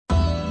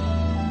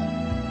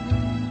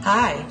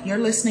Hi, you're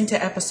listening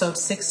to episode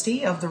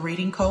 60 of the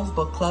Reading Cove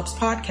Book Club's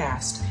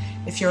podcast.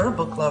 If you're a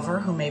book lover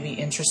who may be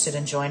interested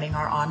in joining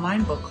our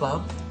online book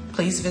club,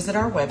 please visit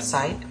our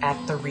website at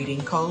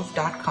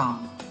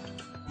thereadingcove.com.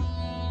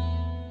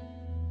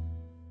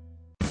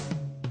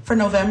 For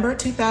November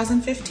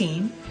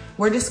 2015,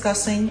 we're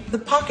discussing The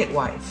Pocket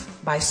Wife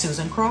by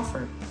Susan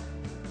Crawford.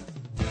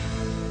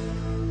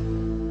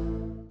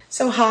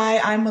 So hi,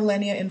 I'm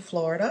Millennia in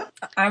Florida.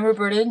 I'm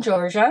Roberta in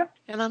Georgia.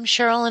 And I'm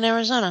Cheryl in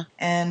Arizona.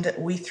 And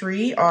we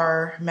three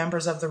are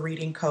members of the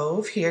Reading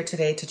Cove here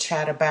today to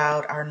chat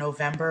about our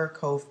November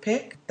Cove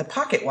pick, The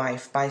Pocket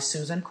Wife by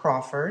Susan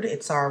Crawford.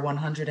 It's our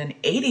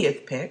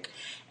 180th pick,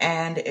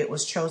 and it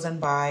was chosen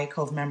by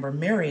Cove member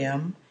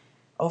Miriam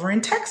over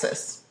in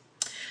Texas.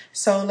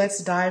 So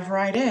let's dive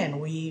right in.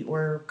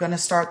 We're going to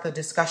start the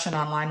discussion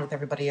online with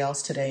everybody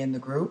else today in the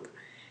group.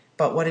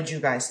 But what did you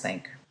guys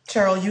think?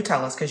 Cheryl, you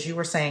tell us, because you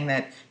were saying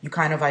that you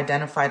kind of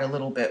identified a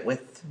little bit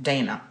with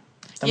Dana,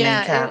 the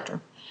main character.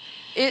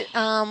 It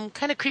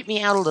kind of creeped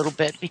me out a little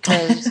bit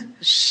because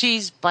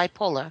she's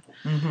bipolar.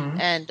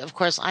 Mm-hmm. And, of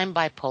course, I'm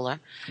bipolar.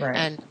 Right.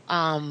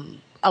 And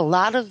a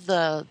lot of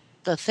the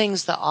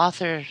things the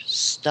author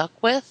stuck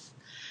with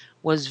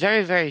was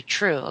very, very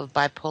true of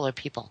bipolar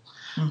people.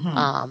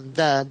 Mm-hmm.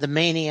 The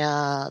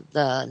mania,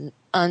 the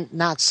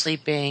not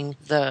sleeping,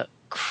 the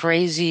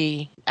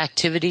crazy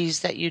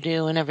activities that you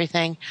do and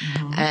everything,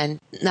 mm-hmm. and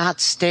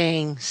not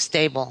staying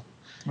stable.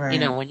 Right. You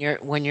know,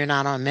 when you're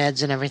not on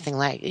meds and everything,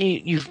 like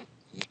you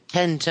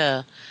tend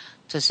to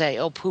say,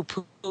 oh, poo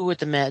with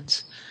the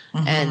meds,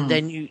 mm-hmm. and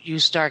then you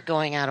start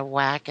going out of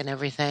whack and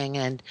everything,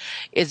 and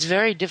it's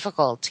very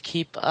difficult to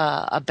keep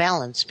a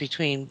balance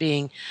between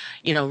being,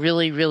 you know,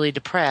 really, really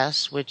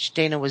depressed, which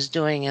Dana was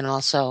doing, and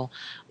also,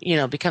 you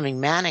know, becoming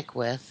manic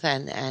with,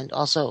 and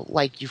also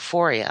like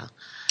euphoria.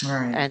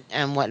 Right.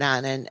 And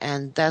whatnot,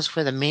 and that's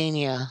where the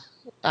mania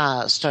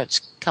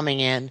starts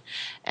coming in,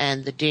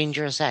 and the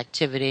dangerous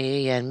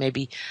activity, and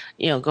maybe,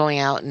 you know, going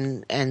out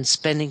and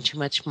spending too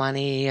much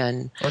money,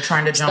 and or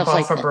trying to jump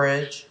off a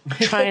bridge,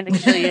 trying to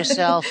kill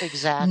yourself.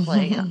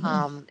 Exactly.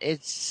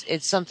 It's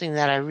something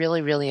that I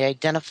really, really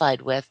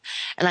identified with,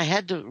 and I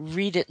had to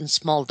read it in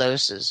small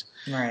doses,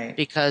 right?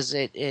 Because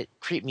it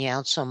creeped me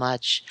out so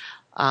much,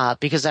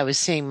 because I was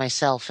seeing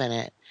myself in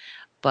it.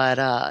 But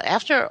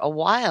after a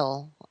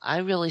while, I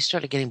really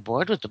started getting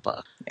bored with the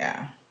book.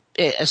 Yeah.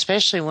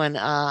 Especially when,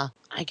 I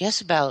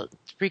guess about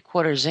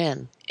 3/4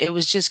 in, it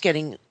was just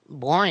getting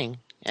boring.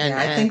 And,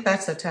 I think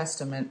that's a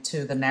testament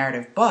to the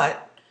narrative.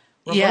 But,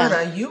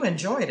 Roberta, you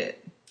enjoyed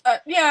it. I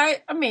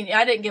mean,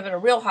 I didn't give it a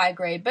real high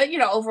grade, but, you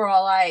know,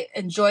 overall I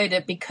enjoyed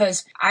it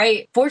because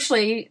I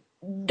fortunately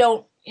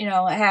don't, you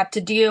know, have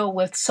to deal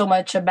with so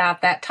much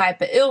about that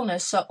type of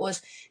illness. So it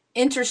was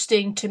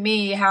interesting to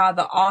me how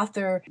the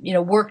author, you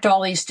know, worked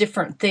all these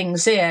different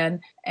things in,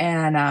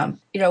 and,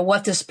 you know,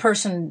 what this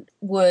person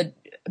would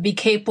be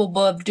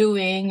capable of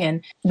doing,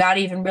 and not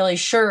even really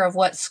sure of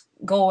what's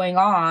going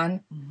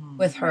on mm-hmm.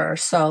 with her.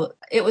 So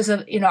it was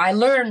I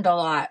learned a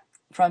lot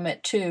from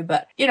it too.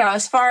 But, you know,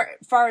 as far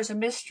as a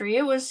mystery,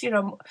 it was, you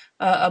know,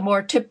 a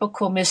more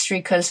typical mystery,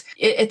 because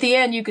at the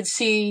end you could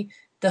see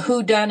the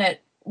whodunit,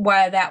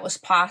 why that was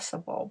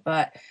possible.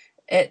 But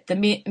at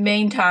the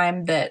main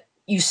time that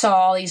you saw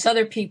all these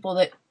other people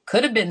that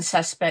could have been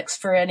suspects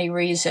for any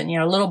reason, you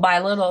know, little by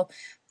little,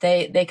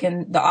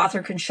 the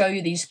author can show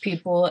you these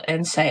people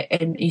and say,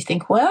 and you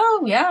think,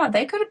 well, yeah,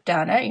 they could have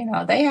done it. You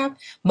know, they have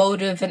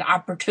motive and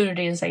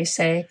opportunity, as they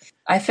say.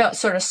 I felt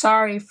sort of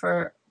sorry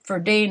for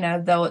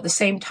Dana, though at the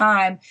same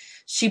time,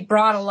 she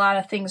brought a lot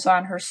of things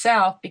on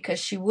herself because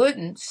she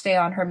wouldn't stay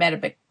on her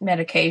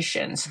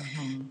medications.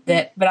 Mm-hmm.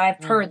 But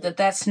I've heard that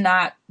that's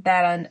not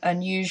that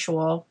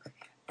unusual,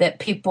 that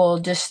people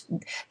just,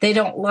 they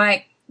don't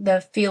like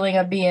the feeling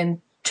of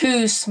being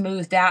too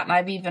smoothed out. And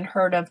I've even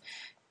heard of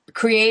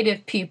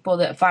creative people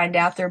that find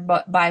out they're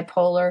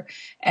bipolar,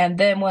 and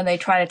then when they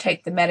try to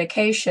take the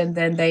medication,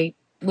 then they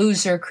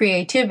lose their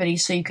creativity.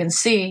 So you can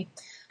see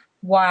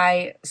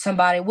why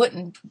somebody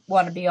wouldn't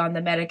want to be on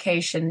the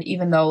medication,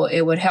 even though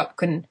it would help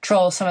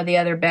control some of the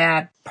other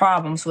bad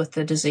problems with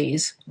the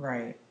disease.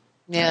 Right.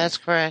 Yeah, that's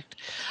correct.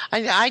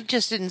 I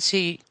just didn't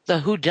see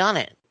the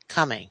whodunit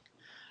coming.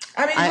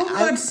 I mean, who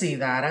could see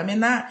that? I mean,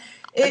 that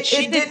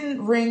it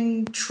didn't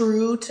ring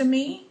true to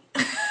me.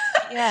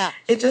 Yeah.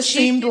 It just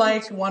seemed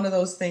like one of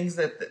those things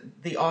that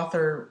the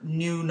author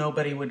knew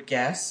nobody would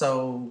guess,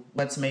 so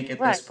let's make it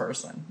this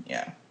person.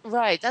 Yeah.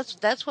 Right.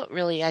 That's what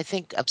really, I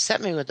think,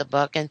 upset me with the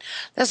book, and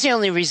that's the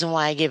only reason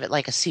why I gave it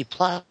like a C+,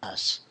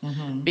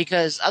 mm-hmm.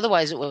 because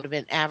otherwise it would have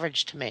been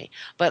average to me.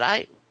 But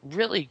I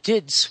really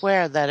did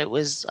swear that it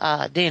was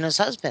Dana's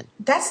husband.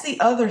 That's the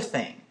other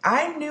thing.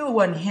 I knew it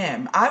wasn't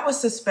him. I was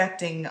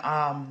suspecting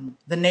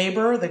the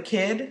neighbor, the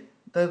kid,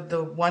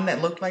 the one that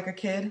looked like a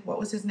kid. What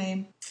was his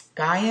name?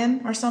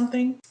 Guyan or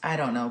something? I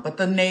don't know. But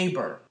the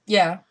neighbor.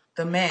 Yeah.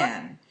 The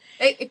man.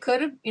 It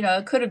could have,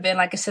 it could have been,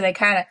 like I said, they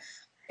kind of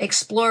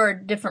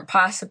explored different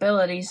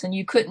possibilities, and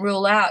you couldn't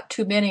rule out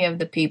too many of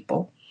the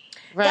people.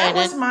 Right. That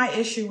was my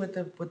issue with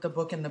the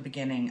book in the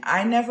beginning.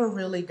 I never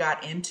really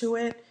got into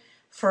it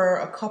for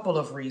a couple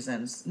of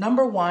reasons.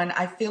 Number one,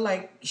 I feel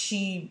like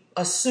she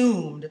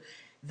assumed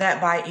that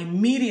by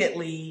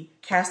immediately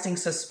casting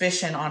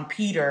suspicion on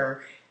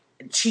Peter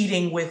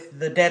cheating with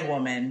the dead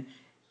woman,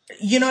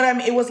 you know what I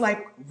mean? It was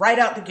like right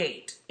out the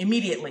gate,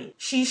 immediately.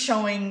 She's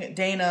showing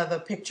Dana the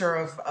picture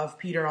of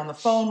Peter on the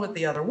phone with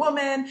the other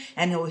woman,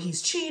 and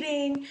he's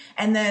cheating.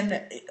 And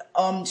then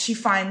she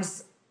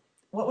finds,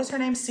 what was her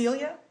name?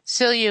 Celia?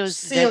 Celia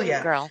is the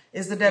dead girl.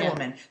 Is the dead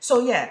woman.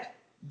 So yeah,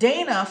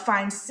 Dana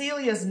finds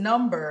Celia's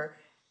number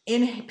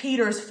in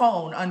Peter's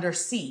phone under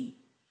C.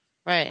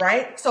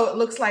 Right? So it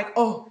looks like,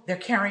 oh, they're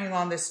carrying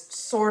on this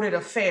sordid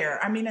affair.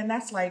 I mean, and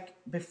that's like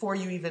before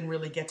you even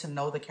really get to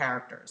know the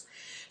characters.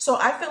 So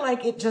I feel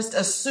like it just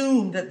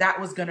assumed that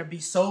that was going to be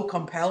so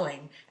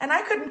compelling. And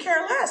I couldn't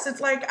care less. It's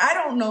like, I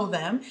don't know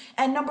them.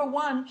 And number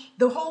one,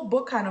 the whole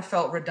book kind of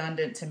felt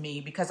redundant to me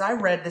because I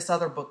read this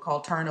other book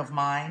called Turn of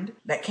Mind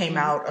that came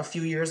out a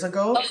few years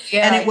ago. Oh,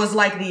 yeah. And it was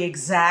like the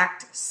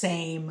exact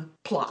same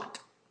plot.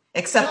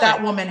 Except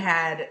that woman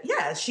had,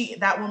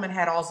 that woman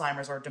had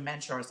Alzheimer's or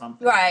dementia or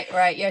something.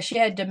 Right. Yeah, she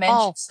had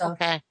dementia. Oh,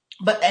 okay.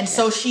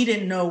 So she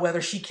didn't know whether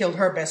she killed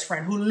her best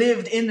friend who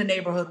lived in the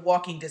neighborhood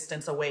walking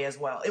distance away as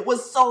well. It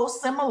was so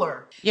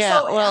similar. Yeah.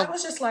 So I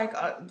was just like,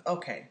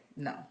 okay,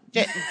 no.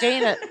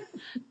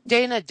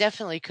 Dana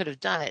definitely could have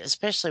done it,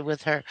 especially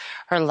with her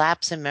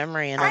lapse in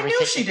memory and everything. I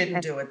knew she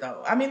didn't do it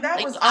though. I mean,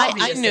 that was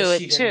obvious. I knew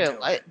it too.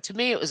 To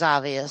me, it was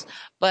obvious,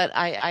 but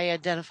I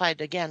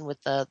identified again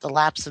with the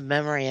lapse of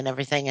memory and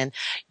everything, and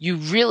you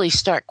really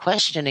start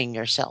questioning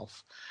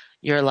yourself.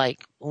 You're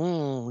like,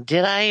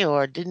 did I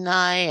or didn't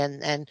I?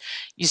 And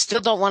you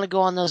still don't want to go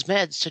on those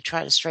meds to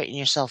try to straighten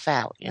yourself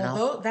out, you know?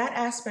 Although that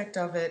aspect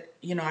of it,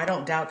 I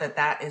don't doubt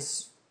that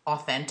is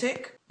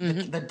authentic.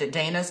 Mm-hmm. The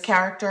Dana's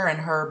character and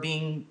her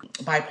being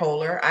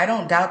bipolar, I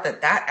don't doubt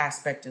that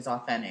aspect is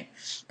authentic.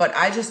 But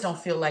I just don't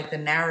feel like the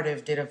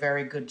narrative did a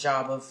very good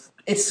job of...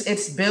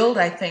 It's billed,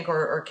 I think,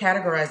 or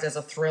categorized as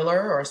a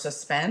thriller or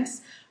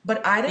suspense.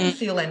 But I didn't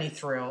feel any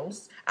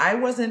thrills.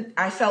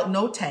 I felt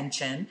no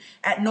tension.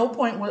 At no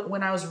point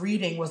when I was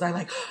reading was I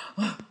like,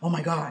 oh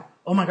my God.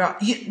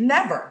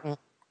 Never.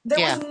 There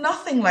was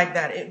nothing like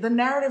that. The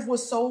narrative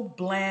was so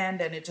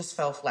bland and it just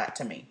fell flat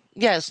to me.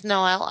 Yes,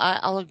 no,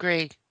 I'll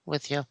agree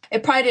with you.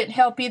 It probably didn't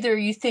help either.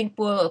 You think,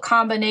 a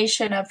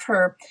combination of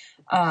her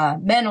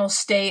mental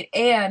state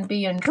and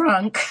being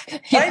drunk.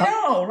 I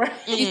know, right?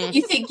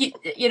 You think,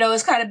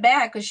 it's kind of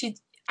bad because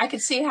I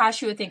could see how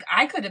she would think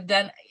I could have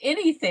done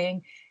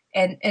anything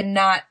and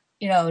not,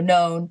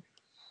 known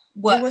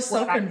what. It was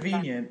so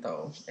convenient,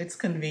 though. It's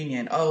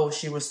convenient. Oh,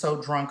 she was so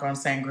drunk on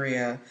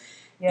sangria.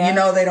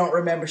 Yeah. They don't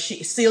remember.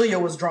 Celia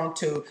was drunk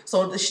too.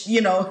 So,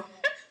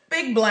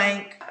 big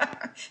blank.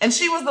 And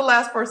she was the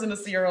last person to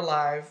see her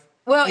alive.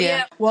 Well,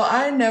 yeah. Well,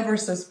 I never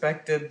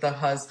suspected the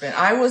husband.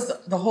 I was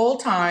the whole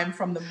time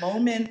from the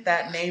moment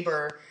that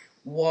neighbor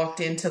walked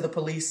into the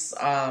police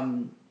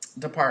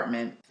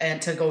department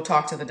and to go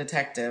talk to the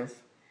detective.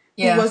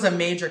 Yeah. Who was a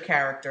major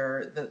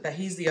character, that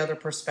he's the other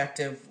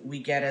perspective we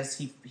get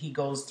as he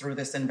goes through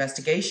this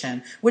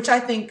investigation, which I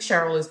think,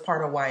 Cheryl, is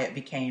part of why it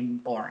became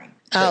boring.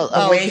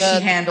 The way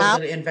she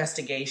handled the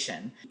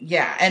investigation.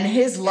 Yeah, and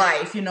his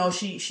life,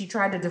 she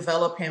tried to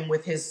develop him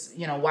with his,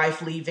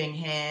 wife leaving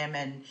him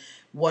and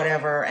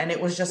whatever, and it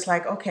was just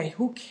like, okay,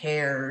 who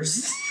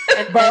cares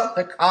about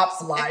the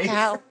cop's life?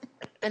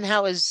 And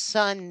how his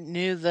son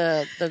knew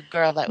the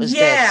girl that was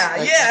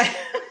dead. Yeah.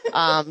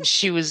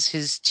 She was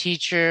his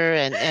teacher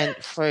and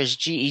for his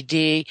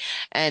GED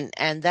and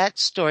that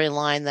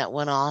storyline that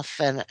went off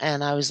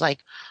and I was like,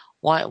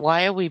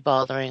 why are we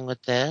bothering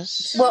with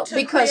this? Well,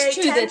 because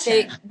too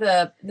tension.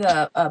 That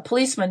the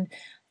policeman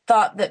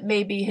thought that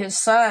maybe his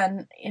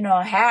son,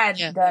 had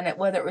done it,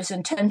 whether it was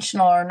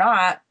intentional or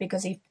not,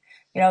 because he,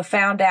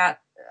 found out.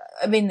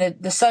 I mean,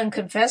 the son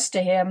confessed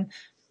to him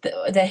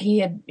that he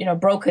had,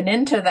 broken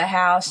into the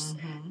house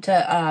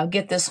to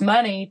get this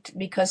money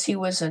because he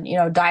was in,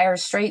 dire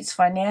straits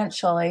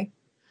financially.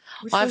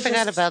 Well, I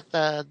forgot about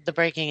the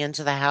breaking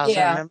into the house.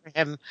 Yeah. I remember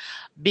him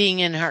being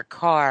in her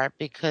car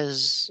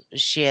because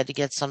she had to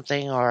get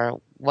something or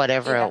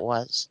whatever it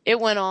was. It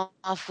went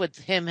off with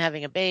him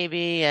having a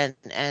baby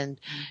and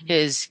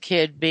his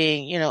kid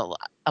being,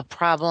 a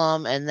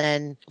problem. And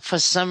then for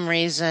some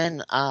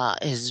reason,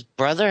 his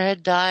brother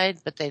had died,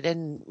 but they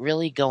didn't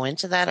really go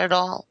into that at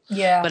all.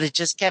 Yeah. But it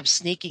just kept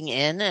sneaking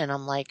in. And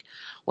I'm like,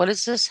 what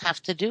does this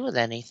have to do with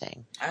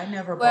anything? I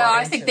never bought Well,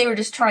 I think they were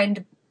just trying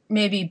to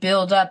maybe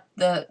build up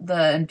the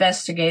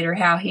investigator,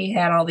 how he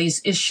had all these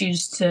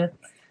issues to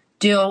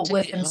deal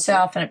with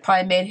himself. And it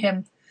probably made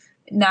him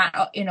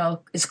not,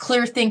 as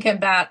clear thinking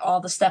about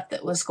all the stuff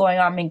that was going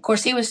on. I mean, of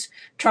course, he was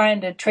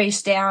trying to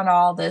trace down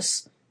all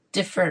this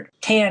different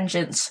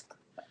tangents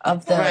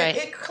of the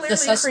It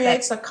clearly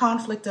creates a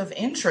conflict of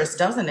interest,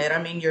 doesn't it?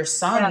 I mean, your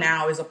son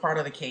now is a part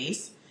of the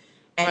case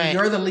and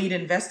you're the lead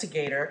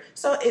investigator.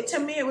 So to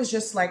me, it was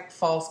just like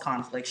false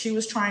conflict. She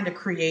was trying to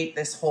create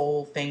this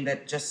whole thing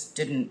that just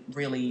didn't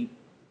really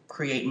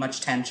create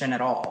much tension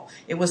at all.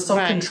 It was so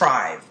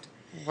contrived.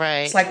 It's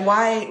Right. like,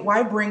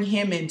 why bring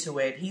him into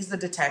it? He's the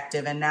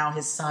detective, and now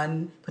his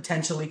son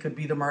potentially could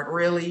be the murderer.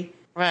 Really?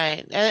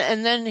 Right.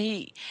 And then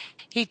he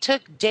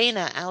took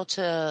Dana out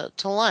to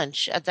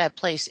lunch at that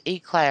place,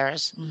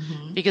 Eclairs,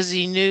 Mm-hmm. because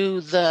he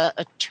knew the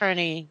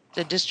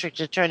district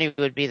attorney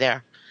would be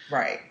there.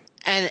 Right.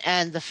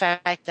 And the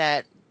fact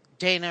that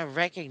Dana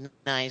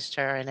recognized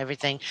her and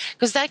everything,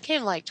 because that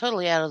came like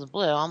totally out of the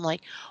blue. I'm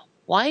like,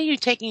 why are you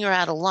taking her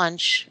out to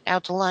lunch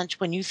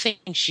when you think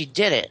she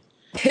did it?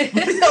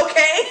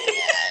 Okay.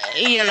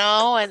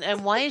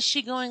 And why is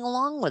she going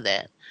along with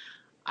it?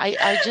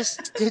 I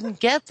just didn't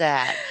get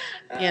that,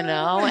 and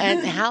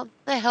how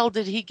the hell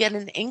did he get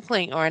an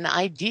inkling or an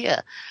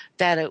idea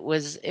that it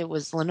was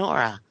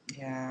Lenora?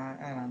 Yeah,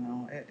 I don't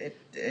know.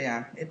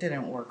 It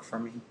didn't work for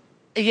me.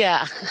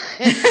 Yeah.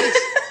 It just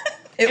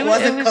It it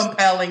wasn't was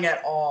compelling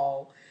at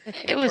all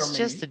it for was me.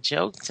 just a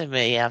joke to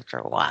me after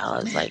a while.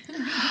 It's like,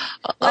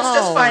 Let's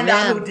just oh find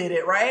out who man. did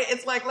it, right?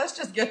 It's like, let's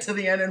just get to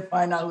the end and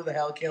find out who the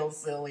hell killed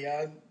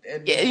Celia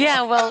and Yeah, move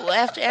yeah, on. well,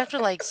 after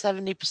like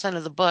 70%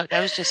 of the book,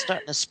 I was just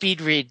starting to speed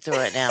read through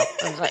it now.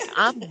 I was like,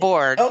 I'm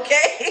bored, you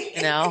Okay.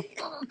 know.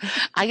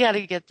 I got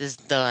to get this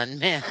done,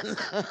 man.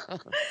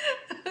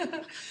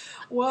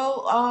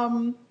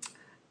 Well,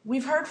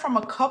 we've heard from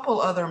a couple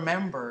other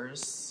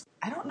members.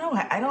 I don't know.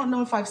 I don't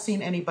know if I've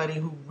seen anybody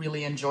who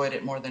really enjoyed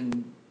it more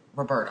than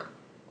Roberta,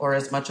 or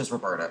as much as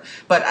Roberta.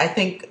 But I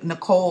think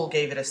Nicole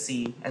gave it a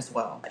C as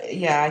well.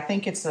 Yeah, I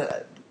think it's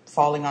a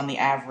falling on the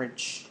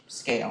average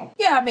scale.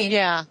 Yeah, I mean,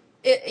 Yeah.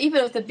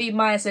 even with the B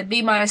minus and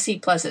B minus C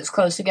plus, it's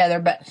close together,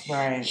 but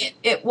Right.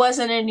 it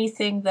wasn't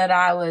anything that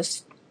I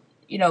was,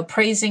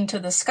 praising to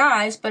the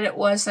skies, but it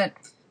wasn't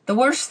the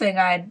worst thing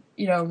I'd,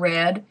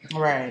 read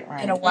Right.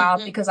 in a Right. while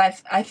Hmm. because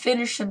I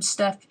finished some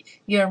stuff,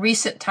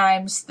 recent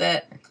times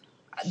that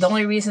the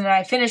only reason that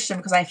I finished them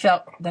because I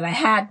felt that I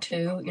had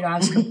to, I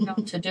was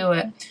compelled to do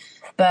it.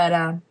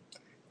 But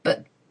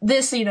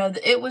this,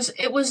 it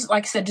was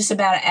like I said, just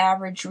about an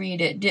average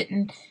read. It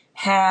didn't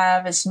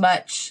have as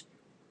much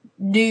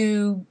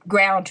new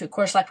ground to. Of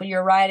course, like when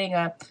you're writing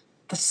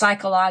the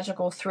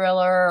psychological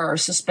thriller or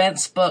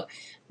suspense book,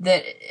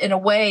 that in a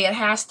way it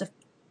has to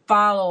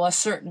follow a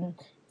certain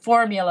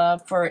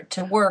formula for it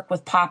to work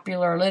with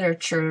popular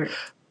literature.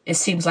 It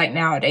seems like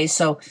nowadays.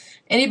 So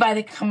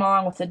anybody that come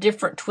along with a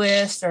different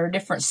twist or a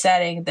different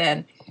setting,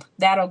 then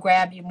that'll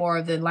grab you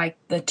more than like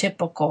the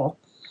typical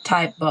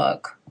type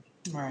book.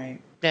 Right.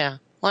 Yeah.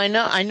 Well,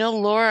 I know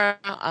Laura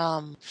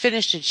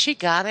finished it. She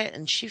got it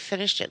and she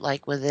finished it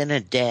like within a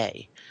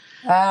day.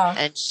 Wow.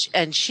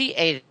 And she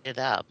ate it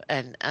up,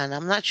 and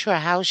I'm not sure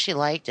how she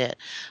liked it,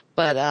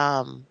 but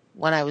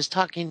when I was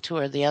talking to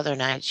her the other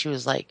night, she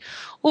was like,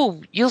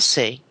 "Oh, you'll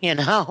see," and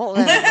I'm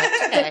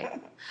like, "Okay,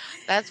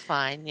 that's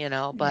fine,"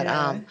 but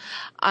Yeah.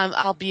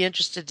 I'll be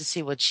interested to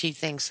see what she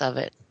thinks of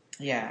it.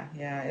 Yeah.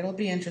 Yeah. It'll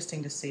be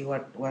interesting to see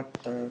what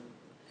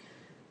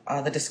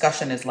the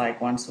discussion is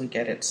like once we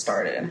get it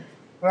started.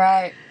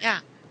 Right. Yeah.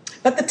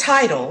 But the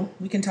title,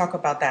 we can talk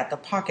about that. The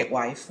Pocket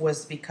Wife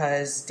was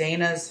because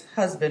Dana's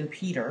husband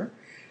Peter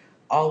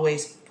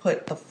always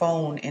put the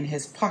phone in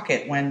his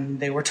pocket when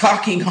they were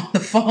talking on the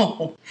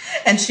phone,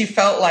 and she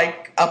felt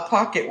like a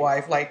pocket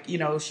wife, like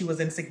she was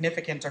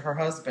insignificant to her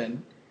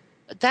husband.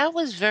 That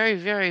was very,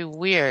 very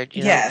weird.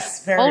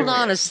 Yes, very Hold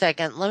on a weird.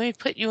 second. Let me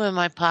put you in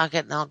my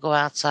pocket and I'll go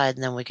outside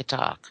and then we could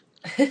talk.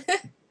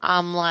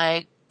 I'm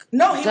like,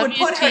 No, he would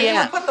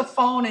WTF. put the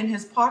phone in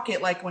his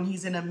pocket like when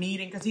he's in a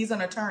meeting because he's an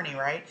attorney,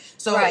 right?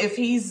 So Right. if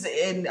he's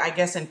in, I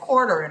guess, in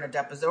court or in a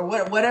deposition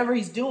or whatever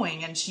he's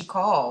doing, and she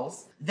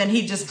calls, then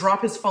he'd just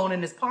drop his phone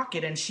in his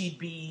pocket, and she'd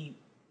be,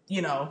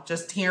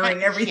 just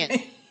hearing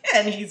everything,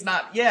 and he's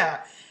not.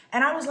 Yeah.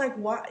 And I was like,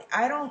 why?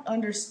 I don't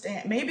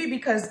understand. Maybe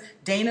because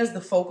Dana's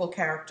the focal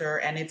character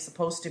and it's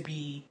supposed to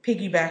be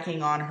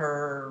piggybacking on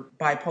her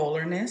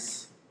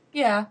bipolarness.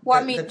 Yeah. Well,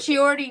 I The, mean, the, she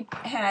already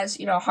has,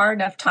 hard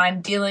enough time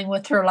dealing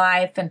with her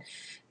life, and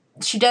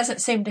she doesn't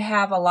seem to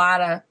have a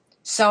lot of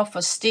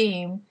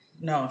self-esteem.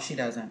 no, she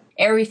doesn't.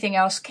 Everything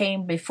else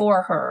came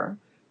before her.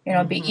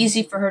 It'd be Mm-hmm.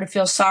 easy for her to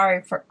feel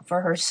sorry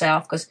for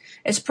herself because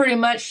it's pretty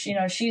much,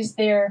 she's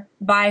there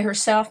by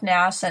herself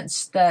now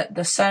since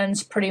the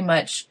son's pretty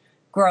much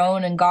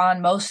grown and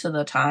gone most of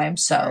the time.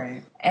 So,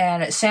 Right.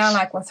 and it sounded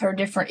like with her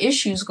different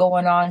issues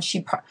going on,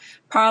 she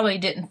probably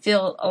didn't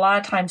feel a lot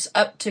of times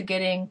up to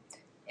getting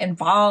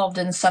involved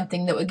in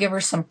something that would give her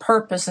some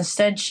purpose.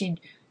 Instead, she'd,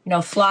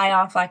 fly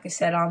off, like I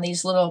said, on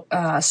these little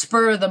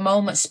spur of the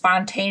moment,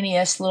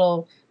 spontaneous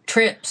little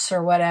trips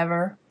or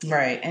whatever.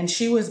 Right. And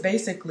she was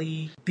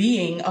basically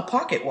being a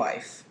pocket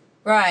wife.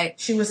 Right.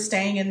 She was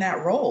staying in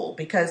that role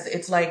because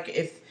it's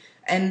like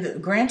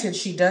and granted,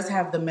 she does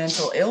have the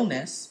mental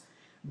illness,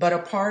 but a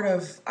part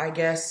of, I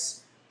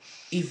guess,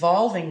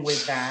 evolving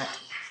with that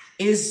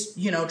is,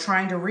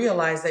 trying to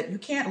realize that you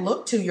can't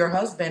look to your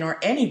husband or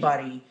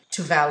anybody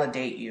to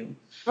validate you.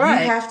 You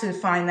Right. have to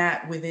find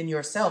that within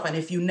yourself. And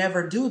if you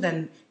never do,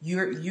 then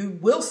you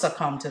will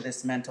succumb to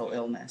this mental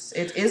illness.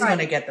 It is going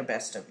to get the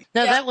best of you.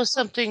 Now, Yeah. that was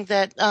something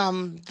that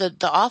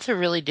the author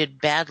really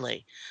did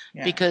badly,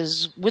 Yeah.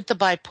 because with the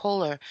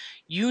bipolar,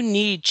 you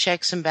need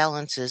checks and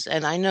balances.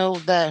 And I know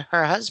that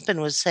her husband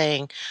was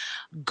saying,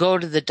 go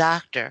to the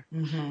doctor,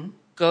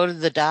 go to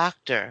the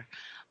doctor.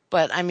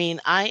 But I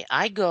mean,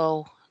 I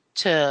go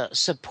to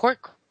support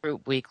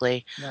group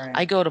weekly. Right.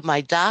 I go to my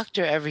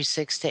doctor every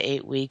 6 to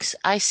 8 weeks.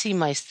 I see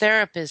my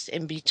therapist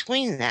in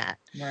between that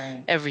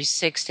Right. every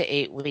 6 to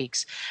 8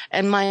 weeks.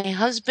 And my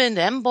husband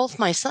and both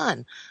my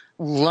son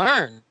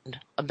learned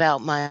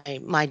about my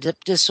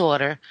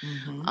disorder.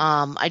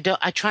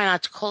 I try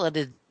not to call it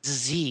a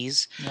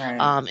disease.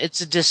 Right.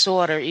 It's a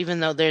disorder, even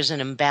though there's an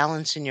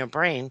imbalance in your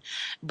brain.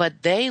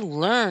 But they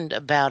learned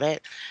about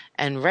it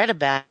and read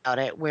about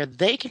it, where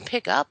they can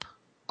pick up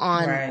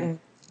Right. on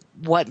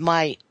what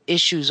my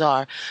issues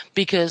are,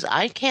 because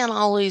I can't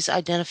always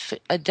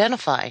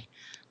identify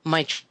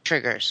my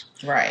triggers.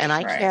 Right. And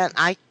I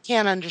Right.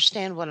 can't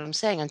understand what I'm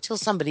saying until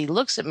somebody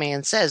looks at me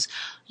and says,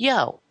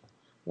 "Yo,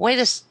 wait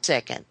a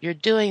second, you're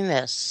doing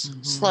this.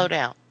 Slow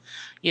down."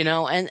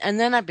 And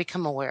then I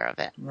become aware of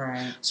it.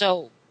 Right.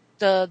 So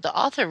the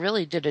author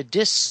really did a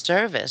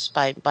disservice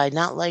by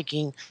not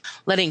letting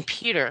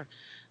Peter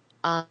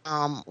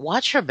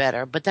watch her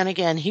better. But then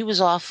again, he was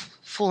off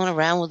fooling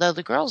around with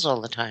other girls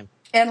all the time.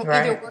 And either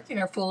Right. working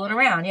or fooling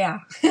around, yeah.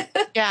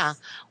 Yeah,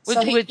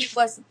 So he which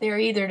wasn't there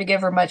either to give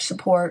her much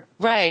support.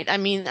 right. I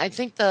mean, I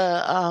think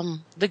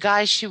the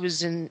guy she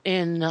was in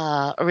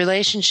a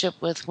relationship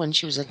with when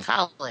she was in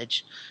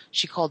college,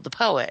 she called the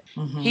poet.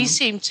 He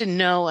seemed to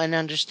know and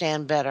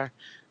understand better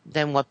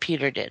than what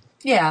Peter did.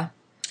 Yeah.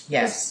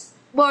 Yes.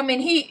 Well, I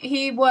mean,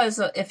 he was,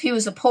 if he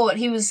was a poet,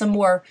 he was a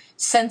more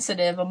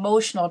sensitive,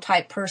 emotional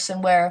type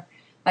person where,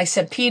 like I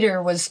said,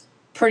 Peter was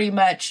pretty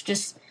much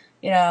just,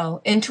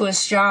 into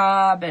his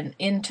job and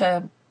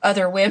into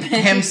other women.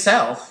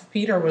 Himself.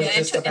 Peter was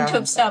just about into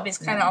himself. He's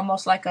kind of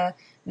almost like a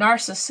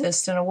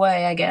narcissist in a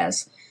way, I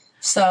guess.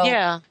 So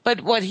Yeah, but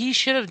what he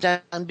should have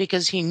done,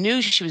 because he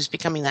knew she was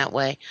becoming that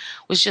way,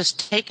 was just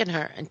taken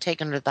her and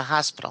taken her to the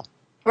hospital.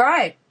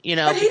 right.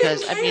 But he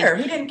Because didn't care. I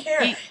mean, He didn't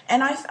care.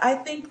 And I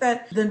think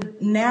that the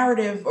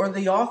narrative or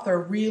the author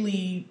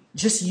really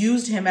just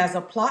used him as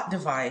a plot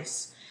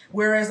device.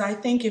 Whereas I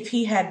think if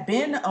he had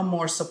been a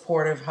more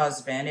supportive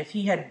husband, if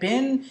he had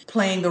been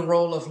playing the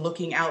role of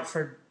looking out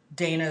for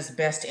Dana's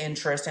best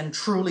interest and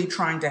truly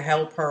trying to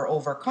help her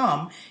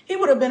overcome, he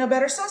would have been a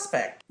better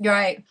suspect.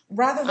 Right.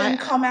 Rather than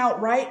come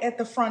out right at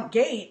the front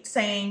gate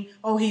saying,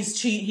 "Oh,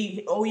 he's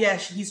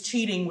he's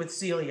cheating with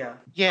Celia."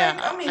 yeah,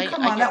 Like, I mean,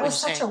 come I on, get that what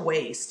was you're such saying. a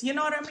waste. You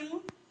know what I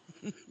mean?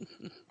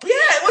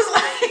 Yeah, it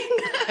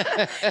was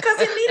like,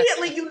 because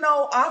immediately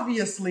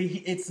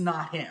obviously it's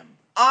not him.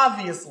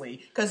 Obviously,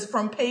 because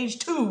from page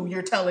 2,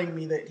 you're telling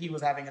me that he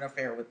was having an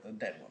affair with the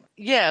dead woman.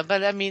 Yeah,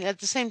 but I mean, at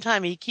the same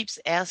time, he keeps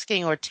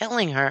asking or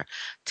telling her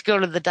to go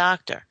to the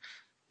doctor.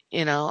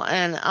 And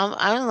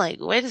I'm like,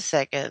 wait a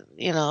second,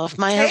 if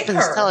my Take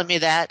husband's her. telling me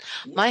that,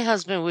 my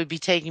husband would be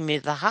taking me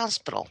to the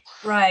hospital,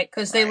 Right.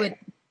 Because they would,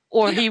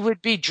 or he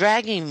would be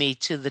dragging me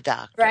to the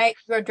doctor.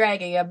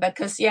 dragging her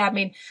because, I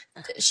mean,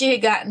 she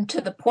had gotten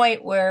to the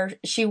point where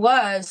she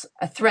was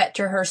a threat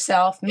to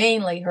herself,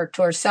 mainly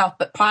to herself,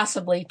 but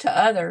possibly to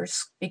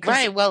others. Because,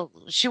 Right. Well,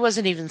 she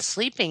wasn't even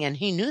sleeping, and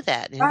he knew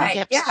that, and he right,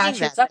 kept yeah, saying she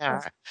that was up to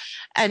with, her.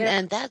 And yeah,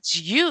 and that's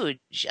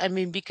huge. I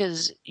mean,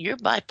 because you're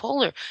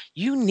bipolar,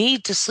 you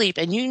need to sleep,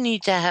 and you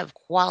need to have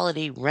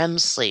quality REM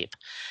sleep.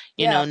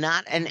 yeah,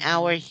 Not an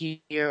hour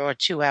here or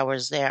 2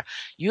 hours there.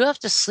 You have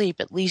to sleep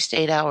at least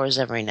 8 hours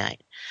every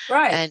night.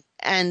 right,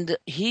 And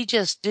he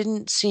just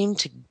didn't seem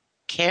to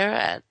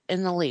care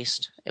in the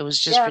least. It was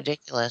just yeah.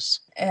 ridiculous.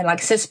 And like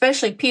I said,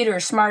 especially Peter,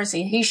 as smart as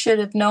he should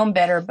have known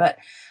better, but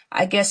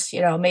I guess,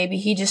 maybe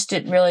he just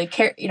didn't really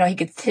care. He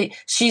could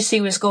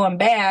she was going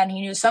bad, and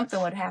he knew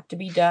something would have to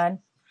be done.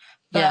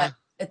 Yeah.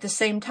 But at the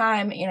same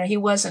time, he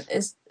wasn't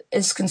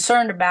as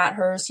concerned about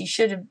her as he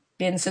should have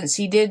been, since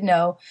he did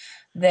know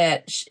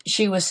that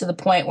she was to the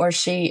point where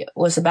she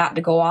was about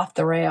to go off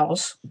the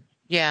rails.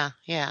 Yeah.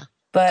 Yeah.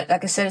 But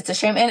like I said, it's a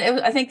shame. And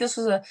I think this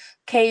was a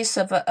case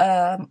of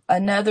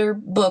another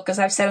book, as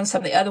I've said on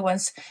some of the other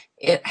ones.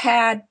 It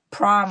had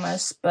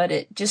promise, but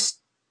it just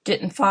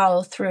didn't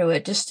follow through.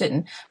 It just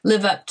didn't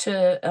live up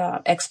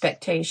to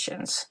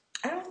expectations.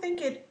 I don't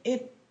think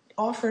it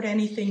offered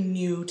anything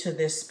new to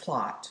this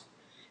plot.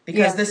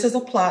 Because this is a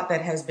plot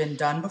that has been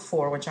done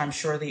before, which I'm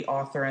sure the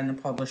author and the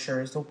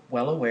publisher is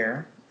well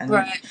aware. And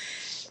right.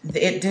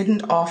 It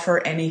didn't offer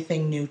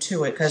anything new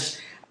to it, because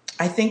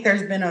I think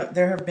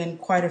there have been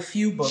quite a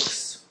few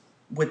books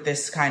with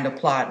this kind of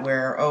plot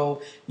where,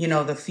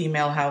 the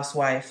female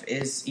housewife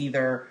is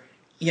either,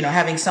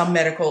 having some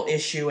medical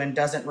issue and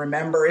doesn't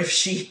remember if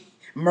she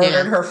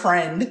murdered her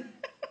friend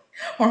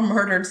or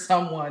murdered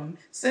someone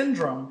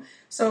syndrome.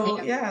 So,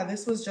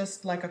 this was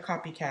just like a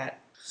copycat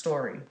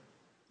story.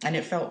 And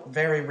it felt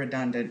very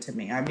redundant to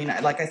me. I mean,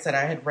 like I said,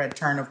 I had read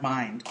Turn of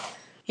Mind.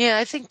 Yeah,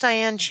 I think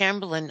Diane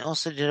Chamberlain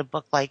also did a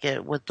book like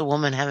it with the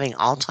woman having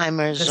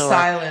Alzheimer's The or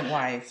Silent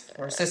Wife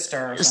or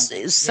Sister or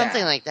something. something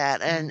Yeah. like that.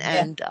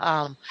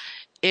 Yeah.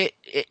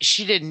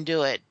 She didn't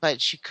do it,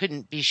 but she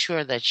couldn't be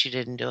sure that she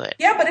didn't do it.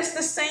 Yeah, but it's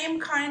the same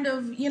kind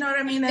of, you know what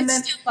I mean? And It's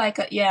then still like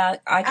I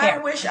I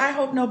can't. wish, I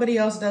hope nobody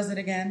else does it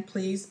again,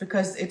 please,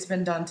 because it's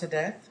been done to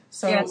death.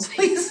 So Yeah,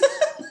 please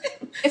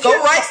if go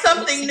you're write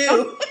something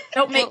new.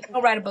 don't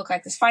write a book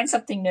like this. Find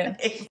something new. Well,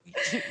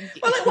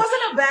 it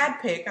wasn't a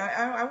bad pick.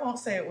 I won't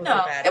say it was a No,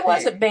 bad it pick.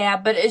 wasn't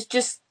bad, but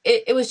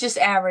it was just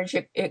average.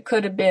 It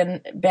could have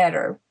been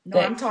better. No,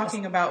 I'm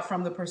talking about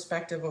from the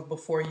perspective of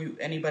before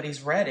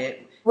anybody's read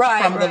it.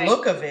 Right, From the right.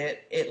 look of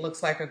it, it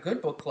looks like a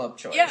good book club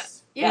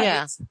choice.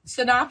 Yeah.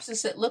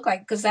 Synopsis it looked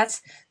like, because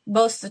that's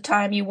most of the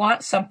time you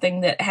want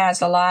something that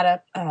has a lot of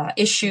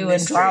issue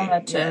Mystery, and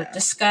drama to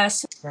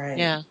discuss. Right.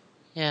 Yeah.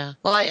 Yeah.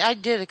 Well, I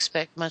did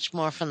expect much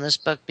more from this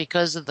book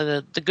because of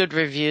the good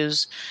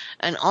reviews,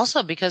 and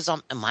also because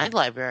in my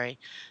library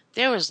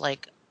there was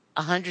like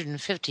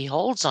 150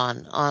 holds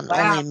on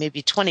Wow. only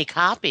maybe 20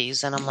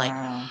 copies, and I'm like,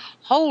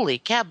 holy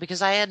cow!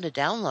 Because I had to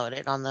download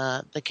it on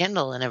the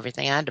Kindle and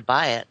everything. I had to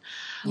buy it.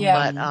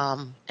 Yeah.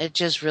 But it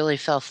just really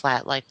fell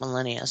flat, like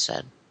Millennia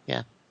said.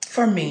 Yeah.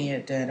 For me,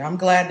 it did. I'm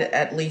glad that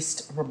at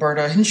least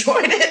Roberta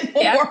enjoyed it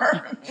more.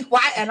 Yeah.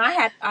 Well, and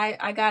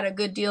I got a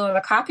good deal on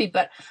a copy,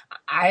 but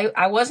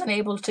I wasn't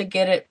able to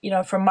get it,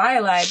 from my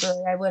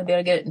library. I wouldn't be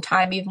able to get it in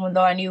time, even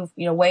though I knew,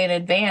 way in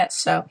advance.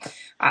 So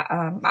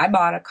I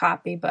bought a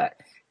copy, but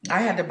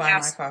I had to buy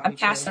my copy. I'm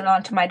passing it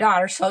on to my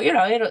daughter, so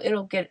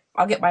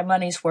I'll get my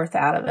money's worth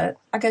out of it.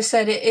 Like I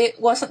said, it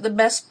wasn't the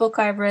best book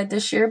I've read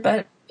this year,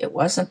 but it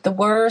wasn't the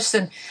worst,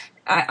 and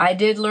I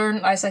did learn,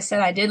 as I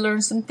said, I did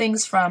learn some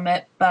things from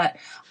it, but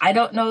I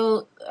don't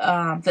know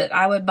that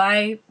I would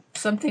buy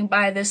something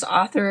by this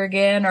author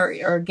again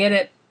or get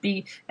it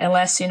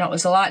unless, it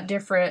was a lot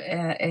different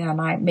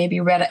and I maybe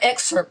read an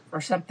excerpt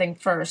or something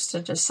first to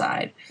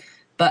decide.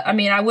 But,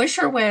 I wish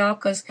her well,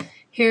 because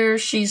here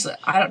she's,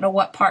 I don't know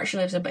what part she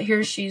lives in, but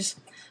here she's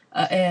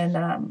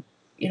in,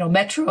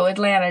 Metro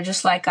Atlanta,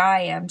 just like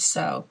I am.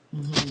 So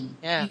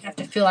Yeah. you have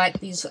to feel like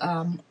these...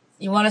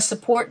 you want to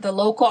support the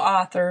local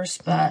authors,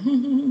 but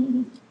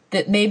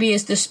that maybe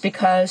is just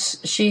because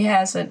she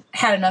hasn't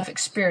had enough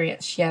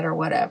experience yet or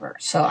whatever.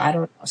 So I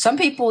don't know. Some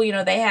people,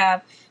 they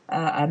have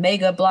a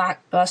mega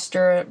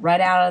blockbuster right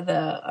out of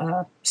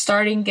the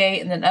starting gate,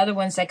 and then other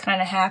ones they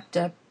kind of have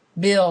to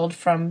build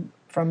from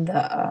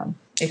the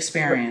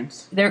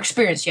experience. Their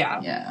experience,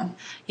 yeah.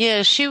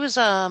 Yeah, she was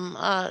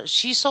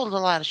she sold a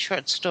lot of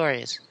short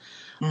stories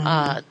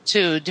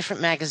to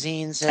different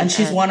magazines, and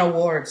she's won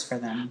awards for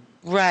them.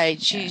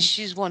 Right.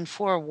 She's won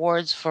 4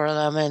 awards for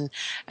them,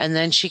 and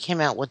then she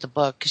came out with the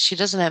book, because she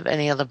doesn't have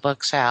any other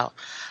books out.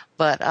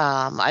 But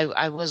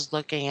I was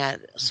looking at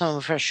some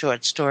of her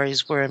short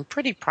stories were in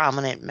pretty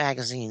prominent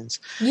magazines.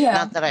 Yeah.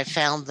 Not that I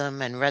found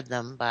them and read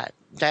them, but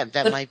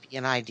that might be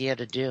an idea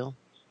to do.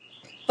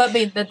 But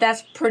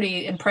that's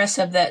pretty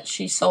impressive that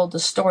she sold the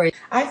story.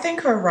 I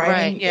think her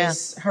writing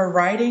her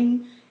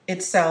writing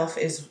itself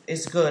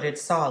is good.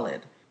 It's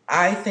solid.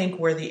 I think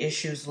where the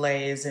issues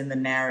lay is in the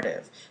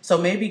narrative. So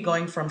maybe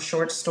going from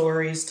short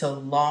stories to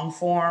long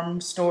form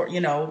story,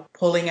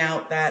 pulling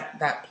out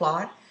that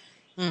plot.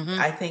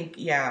 I think,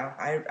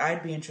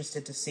 I'd be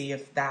interested to see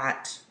if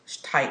that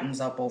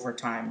tightens up over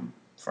time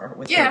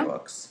with her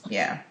books.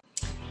 Yeah.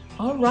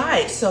 All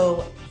right.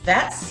 So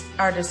that's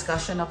our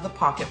discussion of The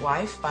Pocket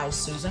Wife by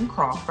Susan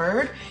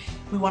Crawford.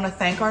 We want to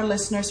thank our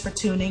listeners for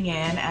tuning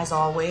in. As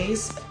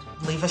always,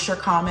 leave us your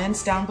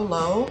comments down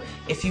below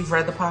if you've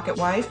read The Pocket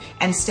Wife,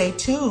 and stay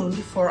tuned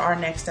for our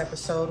next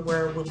episode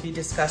where we'll be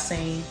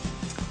discussing,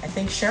 I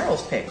think,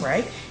 Cheryl's pick,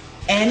 right?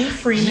 Annie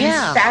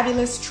Freeman's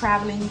Fabulous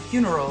Traveling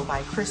Funeral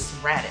by Chris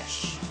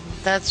Radish.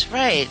 That's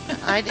right.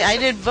 I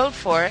did vote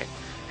for it.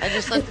 I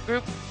just let the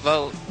group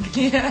vote.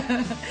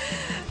 Yeah.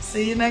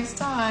 See you next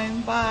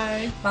time.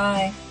 Bye.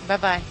 Bye.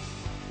 Bye-bye.